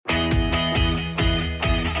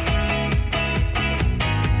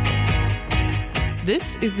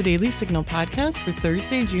This is the Daily Signal podcast for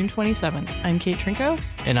Thursday, June 27th. I'm Kate Trinko.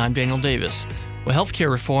 And I'm Daniel Davis. Well,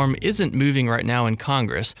 healthcare reform isn't moving right now in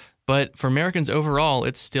Congress, but for Americans overall,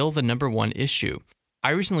 it's still the number one issue.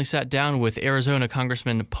 I recently sat down with Arizona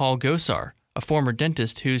Congressman Paul Gosar, a former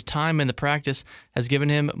dentist whose time in the practice has given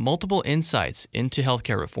him multiple insights into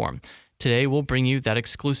healthcare reform. Today, we'll bring you that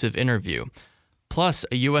exclusive interview. Plus,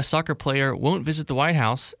 a U.S. soccer player won't visit the White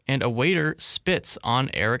House, and a waiter spits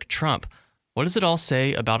on Eric Trump. What does it all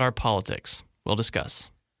say about our politics? We'll discuss.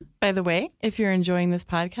 By the way, if you're enjoying this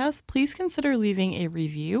podcast, please consider leaving a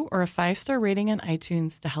review or a 5-star rating on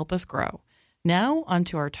iTunes to help us grow. Now, on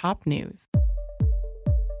to our top news.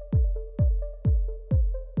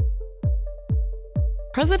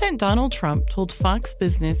 President Donald Trump told Fox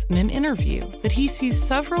Business in an interview that he sees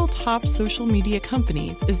several top social media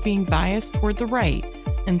companies as being biased toward the right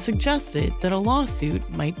and suggested that a lawsuit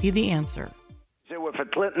might be the answer. They were for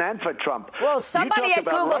Clinton and for Trump. Well, somebody at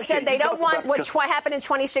Google said they don't want what happened in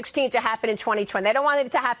 2016 to happen in 2020. They don't want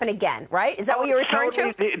it to happen again, right? Is that what you're referring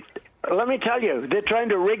to? Let me tell you, they're trying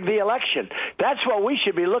to rig the election. That's what we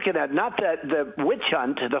should be looking at, not the witch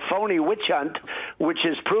hunt, the phony witch hunt, which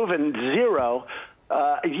has proven zero.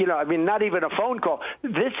 Not even a phone call.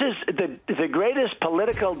 This is the greatest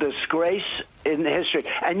political disgrace in history.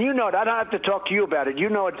 And you know it. I don't have to talk to you about it. You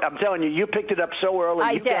know it. I'm telling you, you picked it up so early.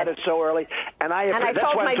 I did. Got it so early. And I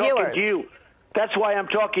told my viewers. That's why I'm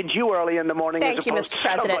talking to you early in the morning. Thank you, Mr.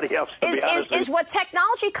 President. Is what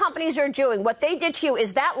technology companies are doing, what they did to you,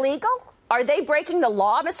 is that legal? Are they breaking the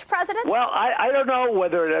law, Mr. President? Well, I don't know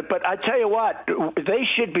whether, but I tell you what, they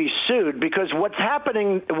should be sued because what's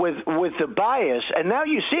happening with the bias, and now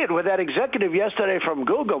you see it with that executive yesterday from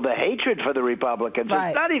Google, the hatred for the Republicans. Right.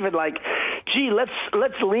 It's not even like, gee,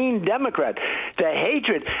 let's lean Democrat. The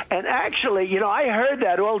hatred, and actually, I heard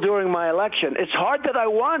that all during my election. It's hard that I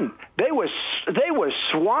won. They were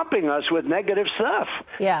swamping us with negative stuff.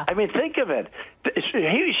 Yeah. I mean, think of it.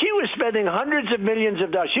 She was spending hundreds of millions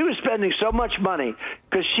of dollars. She was spending so much money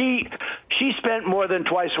because she spent more than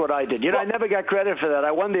twice what I did. I never got credit for that.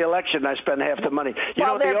 I won the election. I spent half the money. The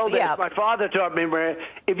old days, my father taught me,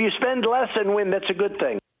 if you spend less and win, that's a good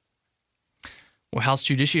thing. Well, House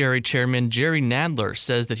Judiciary Chairman Jerry Nadler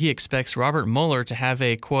says that he expects Robert Mueller to have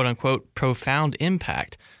a quote-unquote profound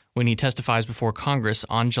impact when he testifies before Congress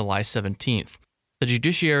on July 17th. The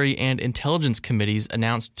Judiciary and Intelligence Committees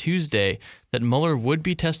announced Tuesday that Mueller would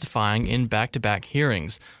be testifying in back-to-back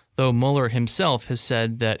hearings, though Mueller himself has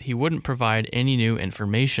said that he wouldn't provide any new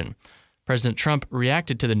information. President Trump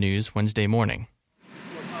reacted to the news Wednesday morning.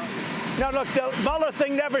 Now, look, the Mueller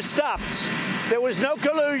thing never stops. There was no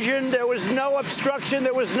collusion. There was no obstruction.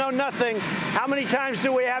 There was no nothing. How many times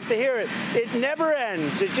do we have to hear it? It never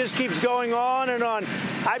ends. It just keeps going on and on.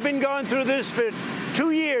 I've been going through this for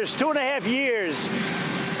 2.5 years,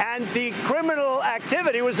 and the criminal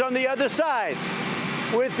activity was on the other side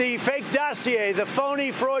with the fake dossier, the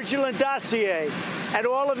phony fraudulent dossier, and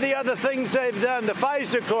all of the other things they've done, the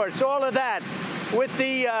FISA courts, all of that, with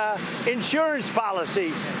the insurance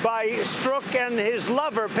policy by Strzok and his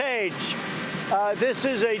lover, Page. This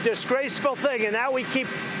is a disgraceful thing, and now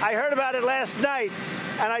I heard about it last night,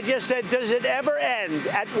 and I just said, does it ever end?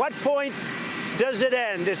 At what point does it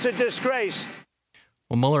end? It's a disgrace.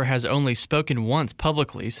 Well, Mueller has only spoken once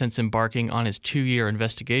publicly since embarking on his 2-year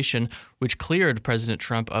investigation, which cleared President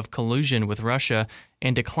Trump of collusion with Russia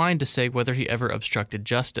and declined to say whether he ever obstructed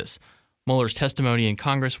justice. Mueller's testimony in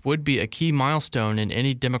Congress would be a key milestone in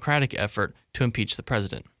any Democratic effort to impeach the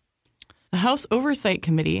president. The House Oversight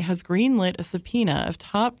Committee has greenlit a subpoena of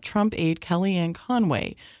top Trump aide Kellyanne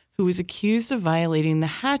Conway, who was accused of violating the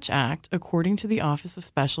Hatch Act, according to the Office of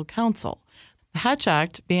Special Counsel. The Hatch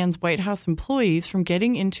Act bans White House employees from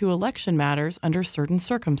getting into election matters under certain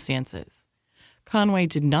circumstances. Conway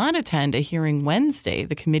did not attend a hearing Wednesday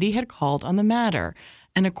the committee had called on the matter,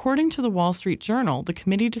 and according to the Wall Street Journal, the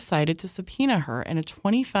committee decided to subpoena her in a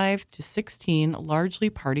 25-16 largely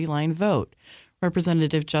party-line vote.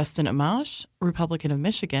 Representative Justin Amash, Republican of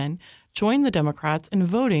Michigan, joined the Democrats in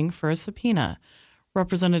voting for a subpoena.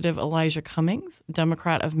 Representative Elijah Cummings,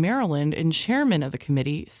 Democrat of Maryland and chairman of the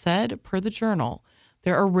committee, said, per the Journal,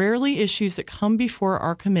 "There are rarely issues that come before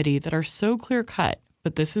our committee that are so clear-cut,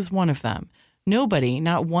 but this is one of them. Nobody,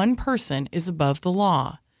 not one person, is above the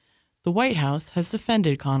law." The White House has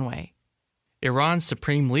defended Conway. Iran's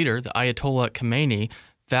supreme leader, the Ayatollah Khamenei,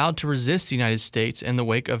 vowed to resist the United States in the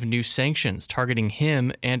wake of new sanctions targeting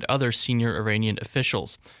him and other senior Iranian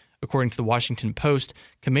officials. According to the Washington Post,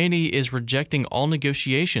 Khamenei is rejecting all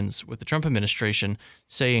negotiations with the Trump administration,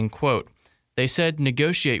 saying, quote, "They said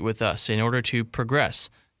negotiate with us in order to progress.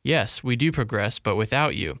 Yes, we do progress, but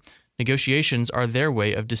without you. Negotiations are their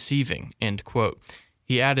way of deceiving, end quote.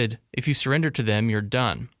 He added, if you surrender to them, you're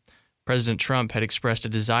done. President Trump had expressed a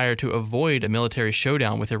desire to avoid a military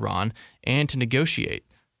showdown with Iran and to negotiate.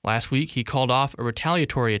 Last week, he called off a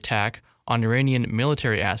retaliatory attack on Iranian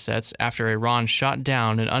military assets after Iran shot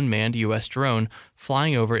down an unmanned U.S. drone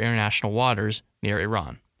flying over international waters near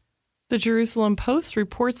Iran. The Jerusalem Post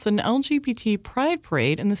reports an LGBT pride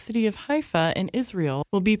parade in the city of Haifa in Israel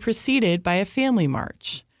will be preceded by a family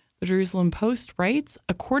march. The Jerusalem Post writes,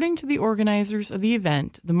 according to the organizers of the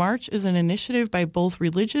event, the march is an initiative by both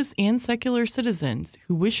religious and secular citizens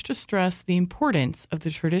who wish to stress the importance of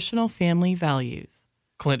the traditional family values.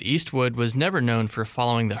 Clint Eastwood was never known for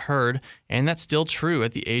following the herd, and that's still true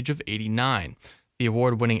at the age of 89. The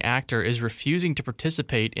award-winning actor is refusing to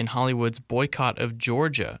participate in Hollywood's boycott of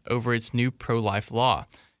Georgia over its new pro-life law.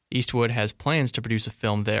 Eastwood has plans to produce a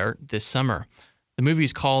film there this summer. The movie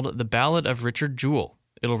is called The Ballad of Richard Jewell.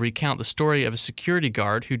 It'll recount the story of a security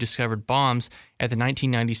guard who discovered bombs at the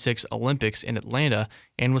 1996 Olympics in Atlanta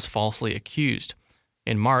and was falsely accused.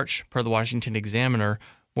 In March, per the Washington Examiner,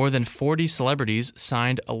 more than 40 celebrities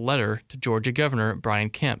signed a letter to Georgia Governor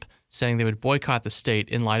Brian Kemp saying they would boycott the state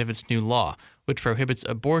in light of its new law, which prohibits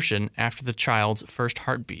abortion after the child's first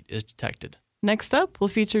heartbeat is detected. Next up, we'll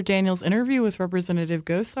feature Daniel's interview with Representative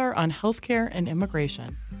Gosar on healthcare and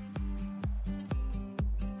immigration.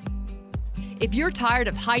 If you're tired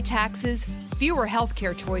of high taxes, fewer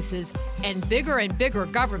healthcare choices, and bigger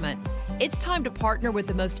government, it's time to partner with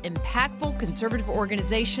the most impactful conservative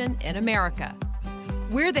organization in America.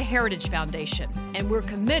 We're the Heritage Foundation, and we're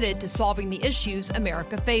committed to solving the issues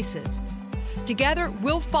America faces. Together,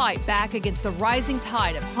 we'll fight back against the rising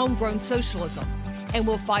tide of homegrown socialism, and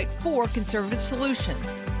we'll fight for conservative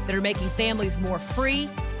solutions that are making families more free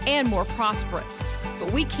and more prosperous.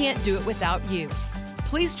 But we can't do it without you.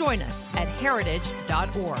 Please join us at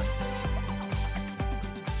heritage.org.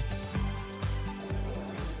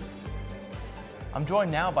 I'm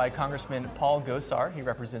joined now by Congressman Paul Gosar. He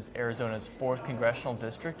represents Arizona's 4th Congressional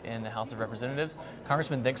District in the House of Representatives.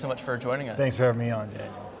 Congressman, thanks so much for joining us. Thanks for having me on,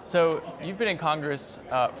 Daniel. So you've been in Congress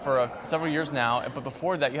for several years now, but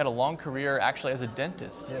before that you had a long career actually as a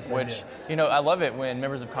dentist, yes, which, you know, I love it when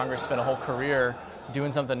members of Congress spend a whole career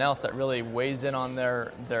doing something else that really weighs in on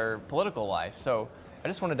their political life. So I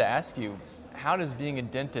just wanted to ask you, how does being a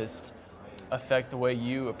dentist affect the way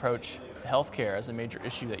you approach healthcare as a major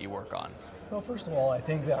issue that you work on? Well, first of all, I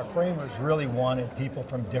think that our framers really wanted people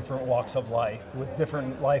from different walks of life with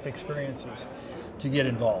different life experiences to get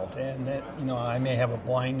involved. And that, you know, I may have a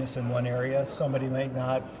blindness in one area, somebody might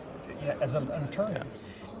not, as an attorney.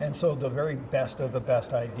 Yeah. And so the very best of the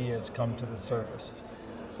best ideas come to the surface.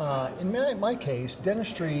 In my case,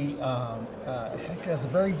 dentistry has a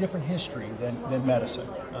very different history than medicine.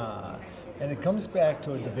 And it comes back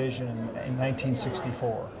to a division in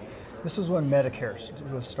 1964. This is when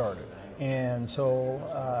Medicare was started. And so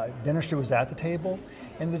dentistry was at the table,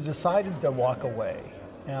 and they decided to walk away.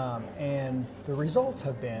 And the results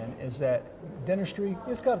have been is that dentistry,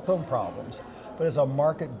 it's got its own problems, but it's a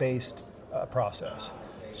market-based process.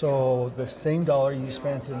 So the same dollar you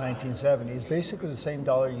spent in 1970 is basically the same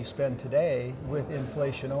dollar you spend today with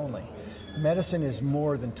inflation only. Medicine is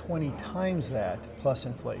more than 20 times that plus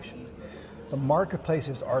inflation. The marketplace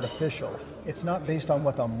is artificial. It's not based on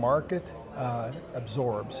what the market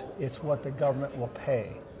absorbs. It's what the government will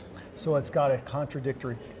pay. So it's got a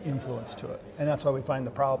contradictory influence to it. And that's why we find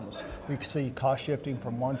the problems. We see cost shifting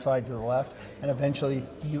from one side to the left, and eventually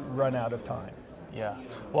you run out of time. Yeah.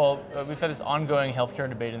 Well, we've had this ongoing healthcare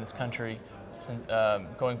debate in this country since,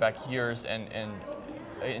 going back years, and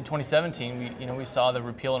in 2017, we saw the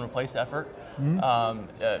repeal and replace effort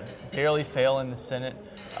barely fail in the Senate.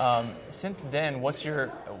 Since then, what's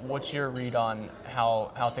your read on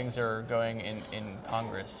how things are going in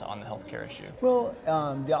Congress on the healthcare issue? Well,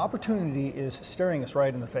 the opportunity is staring us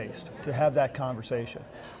right in the face to have that conversation.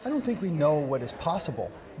 I don't think we know what is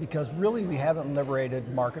possible because really we haven't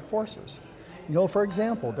liberated market forces. You know, for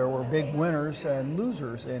example, there were big winners and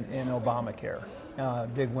losers in Obamacare.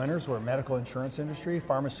 Big winners were medical insurance industry,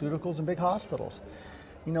 pharmaceuticals, and big hospitals.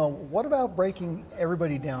 You know, what about breaking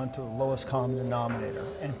everybody down to the lowest common denominator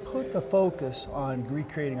and put the focus on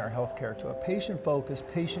recreating our healthcare to a patient-focused,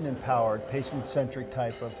 patient-empowered, patient-centric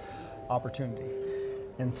type of opportunity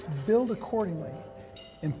and build accordingly.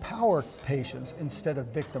 Empower patients instead of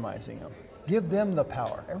victimizing them. Give them the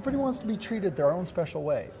power. Everybody wants to be treated their own special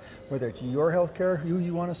way, whether it's your healthcare, who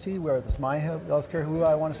you want to see, whether it's my healthcare, who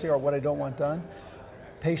I want to see, or what I don't want done.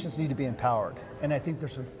 Patients need to be empowered. And I think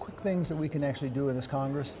there's some quick things that we can actually do in this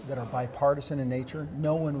Congress that are bipartisan in nature.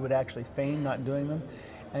 No one would actually feign not doing them.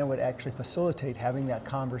 and it would actually facilitate having that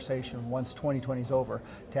conversation once 2020 is over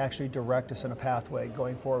to actually direct us in a pathway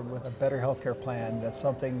going forward with a better healthcare plan. That's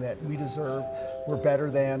something that we deserve, we're better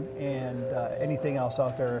than, and anything else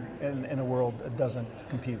out there in the world doesn't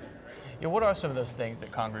compute. Yeah, what are some of those things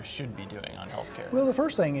that Congress should be doing on healthcare? Well, the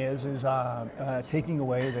first thing is taking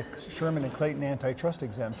away the Sherman and Clayton antitrust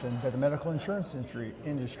exemption that the medical insurance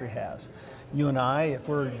industry has. You and I, if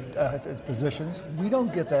we're physicians, we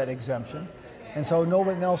don't get that exemption, and so no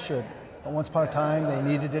one else should. Once upon a time, they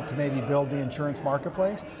needed it to maybe build the insurance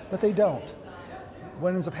marketplace, but they don't.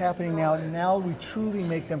 What ends up happening now we truly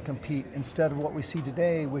make them compete instead of what we see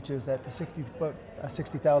today, which is at the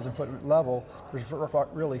 60,000 foot level, there's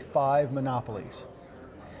really 5 monopolies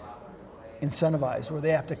incentivized where they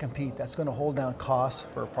have to compete. That's going to hold down costs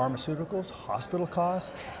for pharmaceuticals, hospital costs.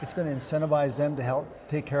 It's going to incentivize them to help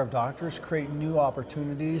take care of doctors, create new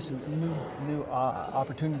opportunities, new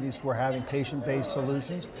opportunities for having patient-based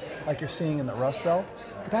solutions like you're seeing in the Rust Belt.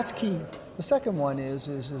 But that's key. The second one is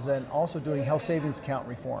then also doing health savings account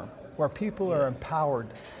reform, where people are empowered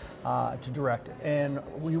to direct it. And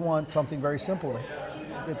we want something very simple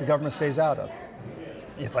that the government stays out of.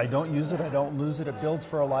 If I don't use it, I don't lose it. It builds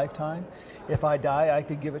for a lifetime. If I die, I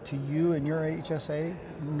could give it to you and your HSA.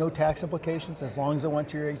 No tax implications as long as it went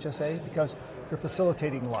to your HSA because you're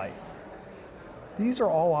facilitating life. These are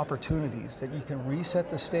all opportunities that you can reset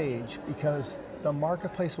the stage because the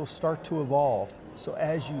marketplace will start to evolve. So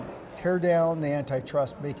as you tear down the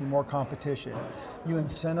antitrust, making more competition, you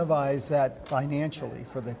incentivize that financially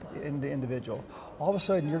for the individual. All of a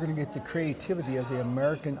sudden, you're going to get the creativity of the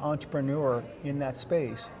American entrepreneur in that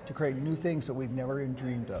space to create new things that we've never even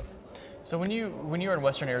dreamed of. So when you're in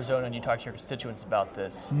Western Arizona and you talk to your constituents about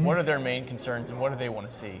this, what are their main concerns and what do they want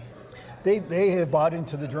to see? They have bought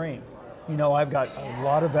into the dream. You know, I've got a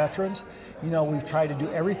lot of veterans. You know, we've tried to do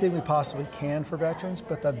everything we possibly can for veterans,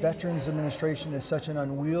 but the Veterans Administration is such an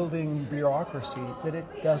unwieldy bureaucracy that it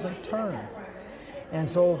doesn't turn. And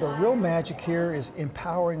so the real magic here is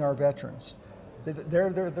empowering our veterans. They're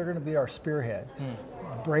going to be our spearhead,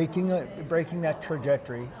 breaking that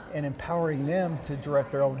trajectory and empowering them to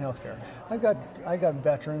direct their own health care. I got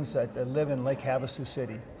veterans that live in Lake Havasu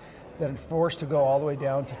City that are forced to go all the way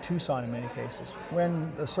down to Tucson in many cases,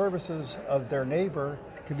 when the services of their neighbor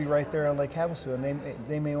could be right there on Lake Havasu, and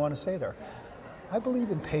they may want to stay there. I believe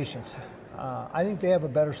in patience. I think they have a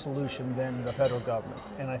better solution than the federal government,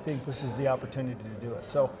 and I think this is the opportunity to do it.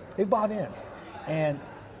 So they bought in. And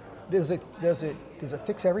does it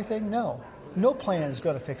fix everything? No. No plan is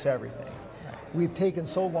going to fix everything. We've taken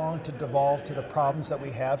so long to devolve to the problems that we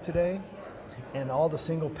have today, and all the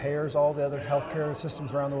single payers, all the other healthcare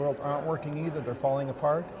systems around the world aren't working either. They're falling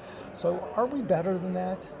apart. So are we better than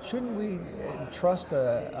that? Shouldn't we trust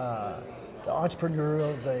the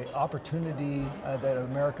entrepreneurial, the opportunity that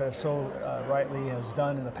America so rightly has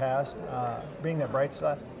done in the past, being that bright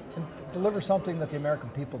side, and deliver something that the American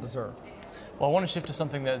people deserve? Well, I want to shift to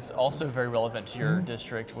something that's also very relevant to your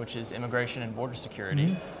district, which is immigration and border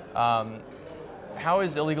security. How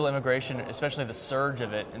has illegal immigration, especially the surge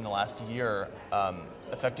of it in the last year,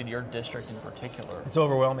 affected your district in particular? It's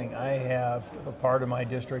overwhelming. I have a part of my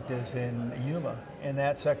district is in Yuma, and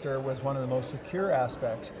that sector was one of the most secure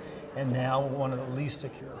aspects, and now one of the least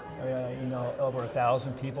secure. Over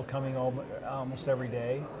 1,000 people coming over almost every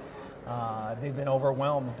day. They've been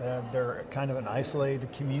overwhelmed. They're kind of an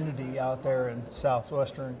isolated community out there in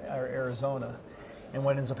southwestern Arizona. And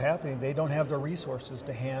what ends up happening, they don't have the resources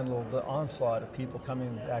to handle the onslaught of people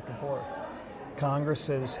coming back and forth. Congress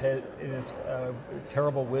has, in its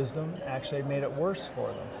terrible wisdom, actually made it worse for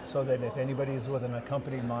them, so that if anybody's with an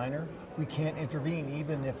accompanied minor, we can't intervene,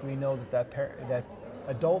 even if we know that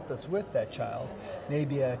adult that's with that child may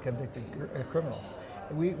be a convicted criminal.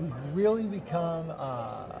 We've really become,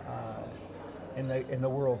 in the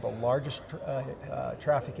world, the largest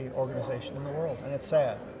trafficking organization in the world, and it's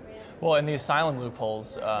sad. Well, and the asylum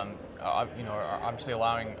loopholes, are obviously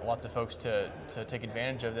allowing lots of folks to take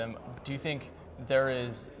advantage of them. Do you think there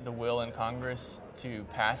is the will in Congress to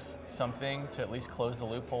pass something to at least close the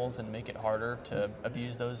loopholes and make it harder to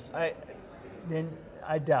abuse those? I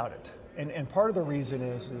doubt it. And part of the reason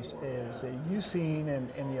is that you've seen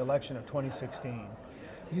in the election of 2016,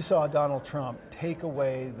 you saw Donald Trump take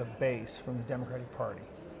away the base from the Democratic Party.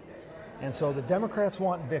 And so the Democrats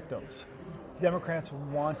want victims. Democrats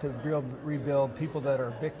want to rebuild people that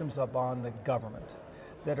are victims upon the government,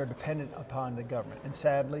 that are dependent upon the government. And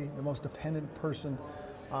sadly, the most dependent person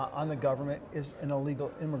on the government is an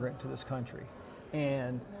illegal immigrant to this country.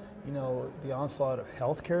 And the onslaught of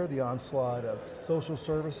healthcare, the onslaught of social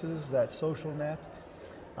services, that social net,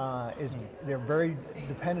 they're very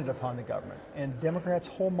dependent upon the government. And Democrats'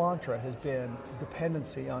 whole mantra has been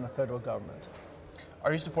dependency on the federal government.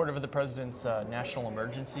 Are you supportive of the president's national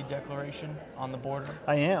emergency declaration on the border?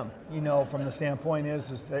 I am. From the standpoint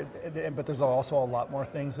is that, but there's also a lot more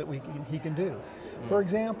things that he can do. For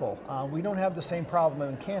example, we don't have the same problem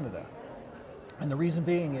in Canada. And the reason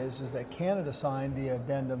being is that Canada signed the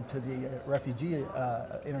addendum to the refugee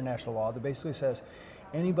international law that basically says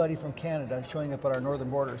anybody from Canada showing up at our northern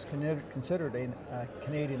border is considered a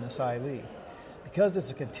Canadian asylee. Because it's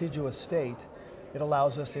a contiguous state, it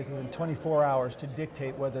allows us within 24 hours to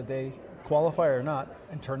dictate whether they qualify or not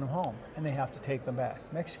and turn them home, and they have to take them back.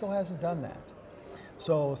 Mexico hasn't done that.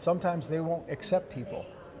 So sometimes they won't accept people.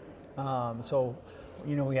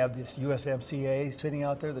 We have this USMCA sitting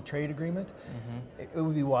out there, the trade agreement. Mm-hmm. It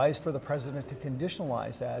would be wise for the president to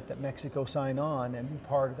conditionalize that Mexico sign on and be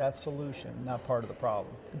part of that solution, not part of the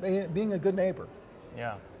problem. Being a good neighbor.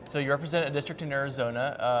 Yeah. So you represent a district in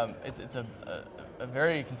Arizona. It's a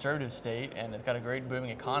very conservative state, and it's got a great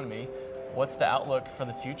booming economy. What's the outlook for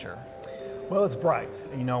the future? Well, it's bright.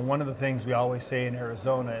 One of the things we always say in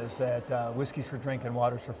Arizona is that whiskey's for drinking,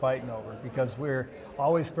 water's for fighting over, because we're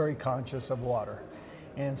always very conscious of water.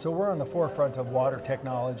 And so we're on the forefront of water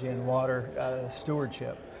technology and water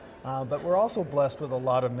stewardship. But we're also blessed with a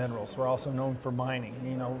lot of minerals. We're also known for mining.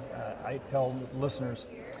 I tell listeners,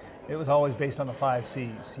 it was always based on the 5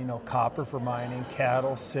 C's. Copper for mining,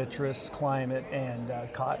 cattle, citrus, climate, and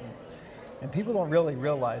cotton. And people don't really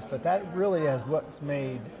realize, but that really is what's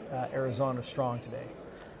made Arizona strong today.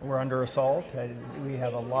 We're under assault. We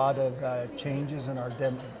have a lot of changes in our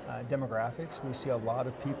demographics. We see a lot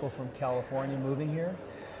of people from California moving here.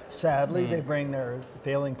 Sadly, they bring their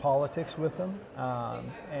failing politics with them.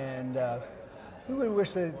 We would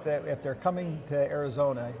wish that if they're coming to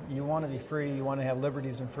Arizona, you want to be free, you want to have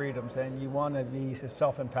liberties and freedoms, and you want to be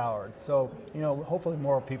self-empowered. So, hopefully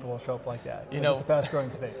more people will show up like that. It's a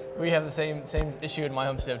fast-growing state. We have the same issue in my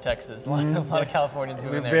home state of Texas. A lot of Californians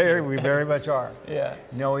moving there too. We very much are. Yeah.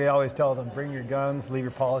 We always tell them, bring your guns, leave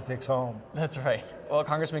your politics home. That's right. Well,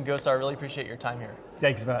 Congressman Gosar, I really appreciate your time here.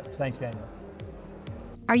 Thanks, Matt. Thanks, Daniel.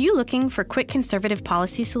 Are you looking for quick conservative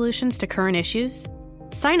policy solutions to current issues?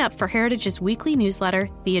 Sign up for Heritage's weekly newsletter,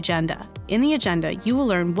 The Agenda. In The Agenda, you will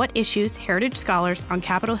learn what issues Heritage scholars on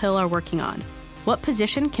Capitol Hill are working on, what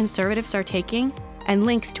position conservatives are taking, and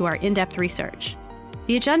links to our in-depth research.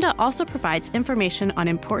 The Agenda also provides information on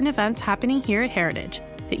important events happening here at Heritage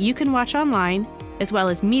that you can watch online, as well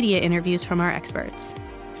as media interviews from our experts.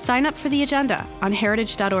 Sign up for The Agenda on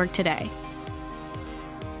heritage.org today.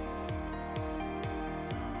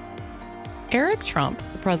 Eric Trump,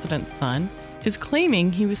 the president's son, is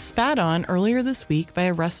claiming he was spat on earlier this week by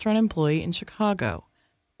a restaurant employee in Chicago.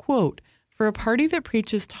 Quote, "For a party that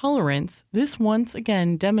preaches tolerance, this once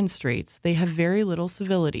again demonstrates they have very little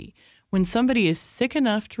civility. When somebody is sick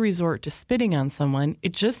enough to resort to spitting on someone,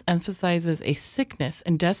 it just emphasizes a sickness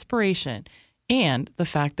and desperation and the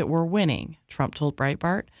fact that we're winning," Trump told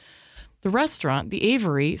Breitbart. The restaurant, the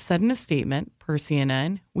Avery, said in a statement, per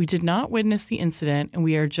CNN, "We did not witness the incident and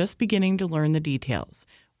we are just beginning to learn the details.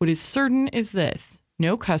 What is certain is this: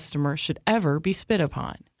 no customer should ever be spit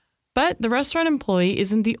upon." But the restaurant employee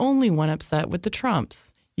isn't the only one upset with the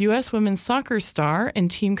Trumps. U.S. women's soccer star and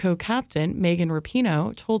team co-captain Megan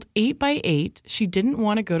Rapinoe told 8x8 she didn't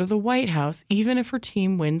want to go to the White House even if her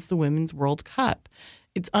team wins the Women's World Cup.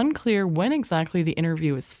 It's unclear when exactly the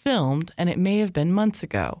interview was filmed, and it may have been months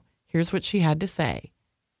ago. Here's what she had to say.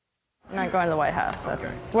 I'm not going to the White House.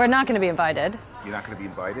 We're not going to be invited. You're not going to be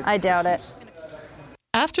invited? I doubt it.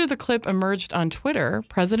 After the clip emerged on Twitter,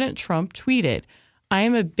 President Trump tweeted, "I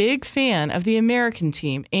am a big fan of the American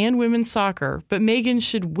team and women's soccer, but Megan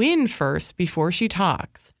should win first before she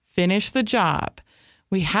talks. Finish the job.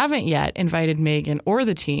 We haven't yet invited Megan or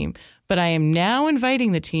the team, but I am now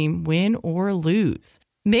inviting the team, win or lose.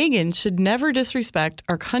 Megan should never disrespect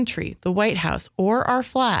our country, the White House, or our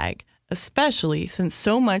flag, especially since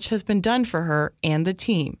so much has been done for her and the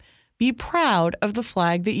team. Be proud of the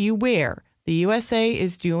flag that you wear. The USA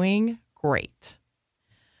is doing great."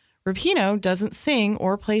 Rapinoe doesn't sing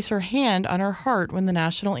or place her hand on her heart when the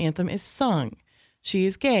national anthem is sung. She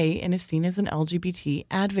is gay and is seen as an LGBT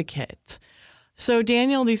advocate. So,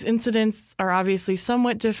 Daniel, these incidents are obviously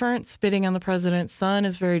somewhat different. Spitting on the president's son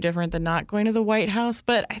is very different than not going to the White House,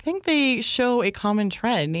 but I think they show a common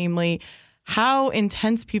trend, namely how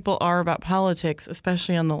intense people are about politics,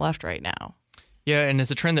 especially on the left right now. Yeah, and it's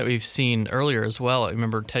a trend that we've seen earlier as well. I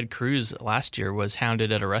remember Ted Cruz last year was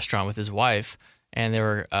hounded at a restaurant with his wife, and they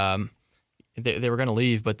were going to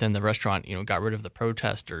leave, but then the restaurant, got rid of the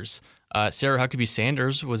protesters. Sarah Huckabee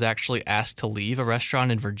Sanders was actually asked to leave a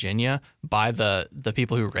restaurant in Virginia by the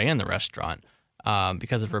people who ran the restaurant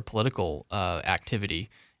because of her political activity.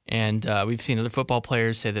 And we've seen other football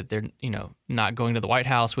players say that they're not going to the White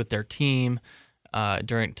House with their team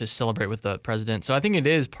to celebrate with the president. So I think it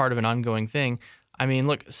is part of an ongoing thing. I mean,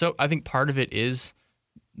 look, so I think part of it is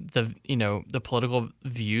the political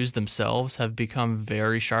views themselves have become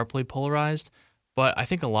very sharply polarized. But I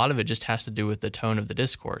think a lot of it just has to do with the tone of the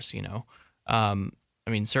discourse. I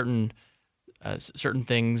mean, certain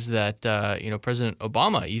things that President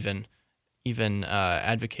Obama even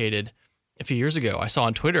advocated a few years ago. I saw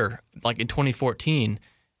on Twitter, like in 2014,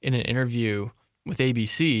 in an interview with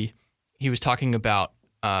ABC, he was talking about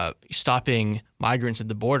stopping migrants at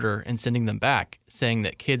the border and sending them back, saying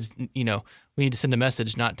that kids, we need to send a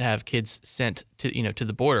message not to have kids sent to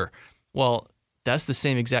the border. Well, that's the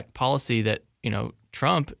same exact policy that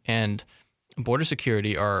Trump and border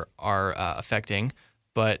security are affecting,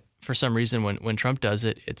 but for some reason when Trump does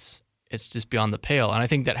it, it's just beyond the pale. And I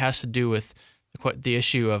think that has to do with the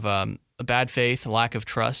issue of a bad faith, lack of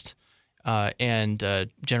trust, and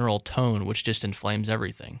general tone, which just inflames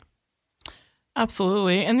everything.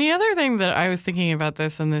 Absolutely. And the other thing that I was thinking about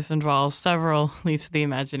this, and this involves several leaps of the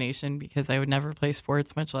imagination because I would never play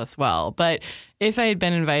sports, much less well. But if I had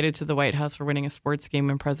been invited to the White House for winning a sports game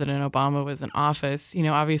when President Obama was in office,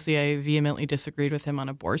 obviously I vehemently disagreed with him on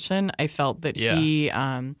abortion. I felt that he,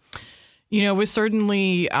 was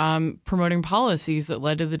certainly promoting policies that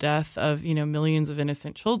led to the death of, millions of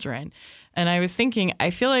innocent children. And I was thinking,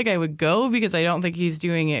 I feel like I would go because I don't think he's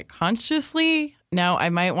doing it consciously. Now, I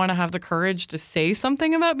might want to have the courage to say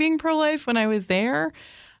something about being pro-life when I was there.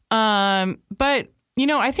 But,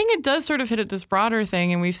 I think it does sort of hit at this broader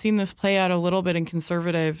thing, and we've seen this play out a little bit in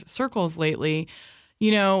conservative circles lately.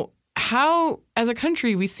 How, as a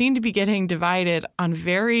country, we seem to be getting divided on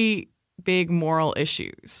very big moral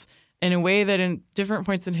issues in a way that in different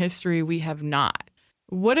points in history we have not.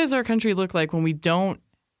 What does our country look like when we don't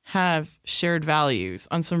have shared values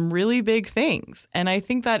on some really big things? And I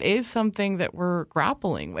think that is something that we're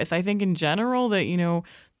grappling with. I think in general that,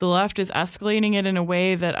 the left is escalating it in a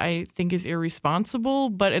way that I think is irresponsible.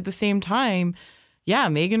 But at the same time,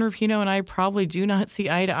 Megan Rapinoe and I probably do not see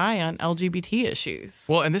eye to eye on LGBT issues.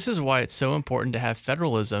 Well, and this is why it's so important to have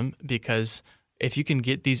federalism, because if you can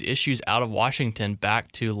get these issues out of Washington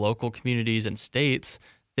back to local communities and states,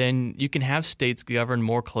 then you can have states govern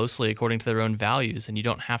more closely according to their own values, and you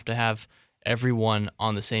don't have to have everyone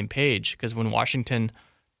on the same page. Because when Washington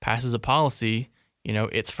passes a policy,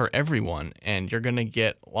 it's for everyone, and you're going to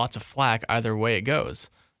get lots of flack either way it goes.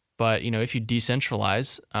 But if you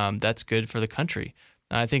decentralize, that's good for the country.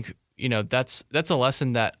 And I think that's a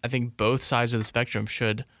lesson that I think both sides of the spectrum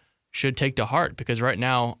should take to heart. Because right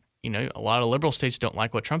now, a lot of liberal states don't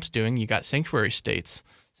like what Trump's doing. You got sanctuary states,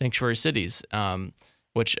 sanctuary cities.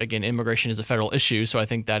 Which, again, immigration is a federal issue, so I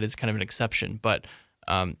think that is kind of an exception. But,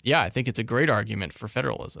 I think it's a great argument for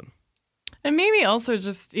federalism. And maybe also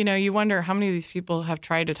just, you wonder how many of these people have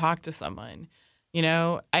tried to talk to someone. I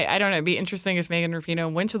don't know. It'd be interesting if Megan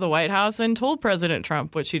Rapinoe went to the White House and told President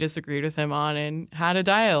Trump what she disagreed with him on and had a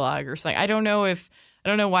dialogue or something. I don't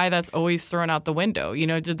know why that's always thrown out the window.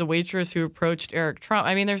 Did the waitress who approached Eric Trump,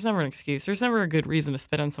 I mean, there's never an excuse. There's never a good reason to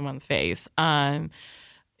spit on someone's face.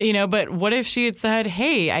 But what if she had said,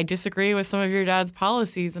 hey, I disagree with some of your dad's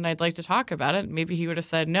policies and I'd like to talk about it? Maybe he would have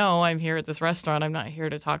said, no, I'm here at this restaurant. I'm not here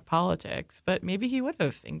to talk politics. But maybe he would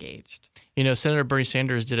have engaged. Senator Bernie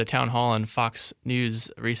Sanders did a town hall on Fox News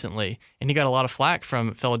recently, and he got a lot of flack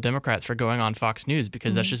from fellow Democrats for going on Fox News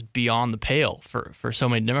because that's just beyond the pale for so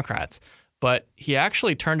many Democrats. But he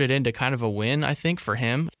actually turned it into kind of a win, I think, for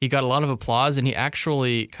him. He got a lot of applause, and he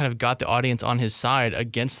actually kind of got the audience on his side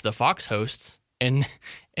against the Fox hosts. And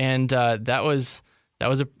that was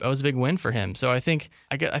a big win for him. So I think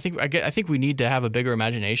we need to have a bigger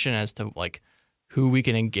imagination as to like who we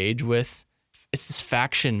can engage with. It's this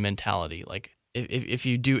faction mentality. Like if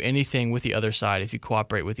you do anything with the other side, if you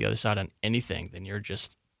cooperate with the other side on anything, then you're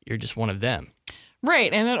just one of them.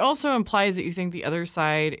 Right. And it also implies that you think the other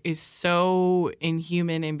side is so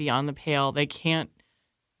inhuman and beyond the pale they can't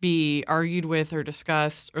be argued with or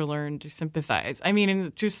discussed or learn to sympathize. I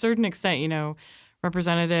mean, to a certain extent,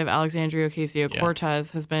 Representative Alexandria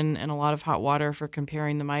Ocasio-Cortez has been in a lot of hot water for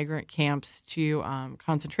comparing the migrant camps to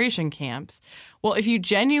concentration camps. Well, if you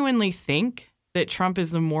genuinely think that Trump is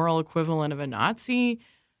the moral equivalent of a Nazi,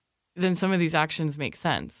 then some of these actions make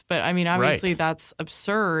sense. But I mean, obviously that's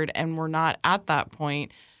absurd, and we're not at that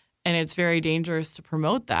point. And it's very dangerous to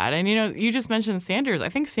promote that. And, you just mentioned Sanders. I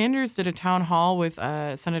think Sanders did a town hall with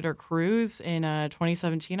Senator Cruz in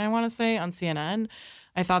 2017, I want to say, on CNN.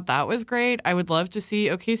 I thought that was great. I would love to see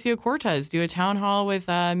Ocasio-Cortez do a town hall with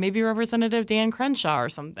maybe Representative Dan Crenshaw or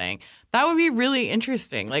something. That would be really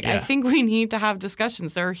interesting. Like, I think we need to have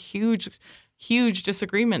discussions. There are huge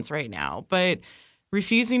disagreements right now, but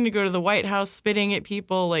refusing to go to the White House, spitting at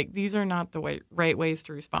people, like, these are not the right ways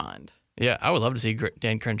to respond. Yeah, I would love to see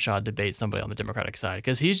Dan Crenshaw debate somebody on the Democratic side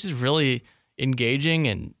because he's just really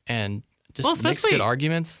engaging and just makes good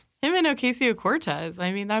arguments. Him and Ocasio-Cortez,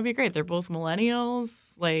 I mean, that would be great. They're both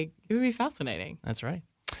millennials. Like, it would be fascinating. That's right.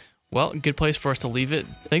 Well, good place for us to leave it.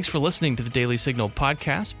 Thanks for listening to the Daily Signal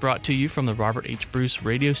podcast, brought to you from the Robert H. Bruce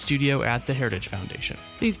radio studio at the Heritage Foundation.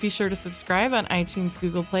 Please be sure to subscribe on iTunes,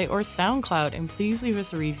 Google Play, or SoundCloud, and please leave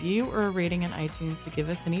us a review or a rating on iTunes to give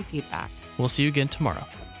us any feedback. We'll see you again tomorrow.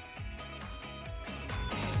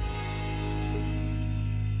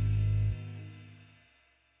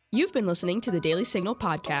 You've been listening to the Daily Signal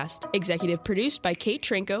podcast, executive produced by Kate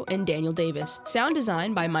Trinko and Daniel Davis. Sound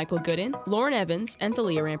design by Michael Gooden, Lauren Evans, and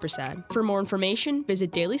Thalia Rampersad. For more information,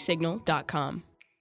 visit dailysignal.com.